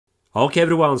Okay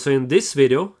everyone, so in this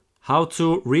video, how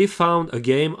to refund a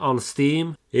game on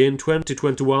Steam in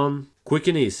 2021, quick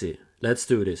and easy. Let's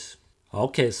do this.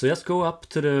 Okay, so just go up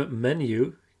to the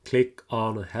menu, click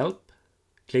on Help,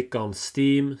 click on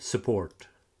Steam Support.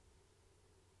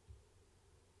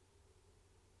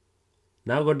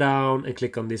 Now go down and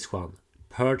click on this one,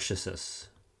 Purchases.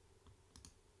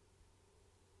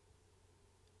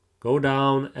 Go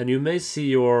down and you may see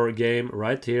your game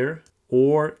right here,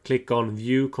 or click on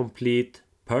View Complete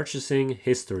Purchasing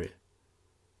History.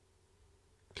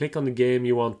 Click on the game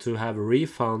you want to have a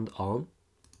refund on.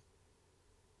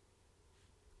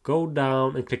 Go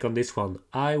down and click on this one,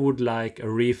 I would like a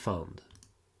refund.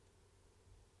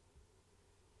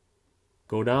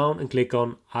 Go down and click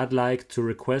on I'd like to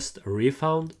request a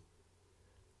refund.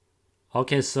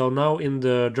 Okay, so now in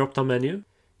the drop down menu,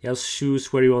 just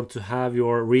choose where you want to have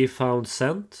your refund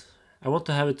sent. I want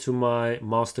to have it to my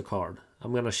MasterCard.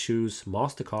 I'm gonna choose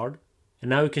MasterCard. And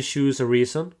now you can choose a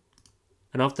reason.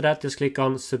 And after that, just click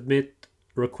on Submit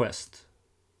Request.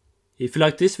 If you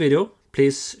like this video,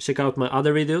 please check out my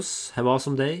other videos. Have an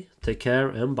awesome day. Take care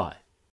and bye.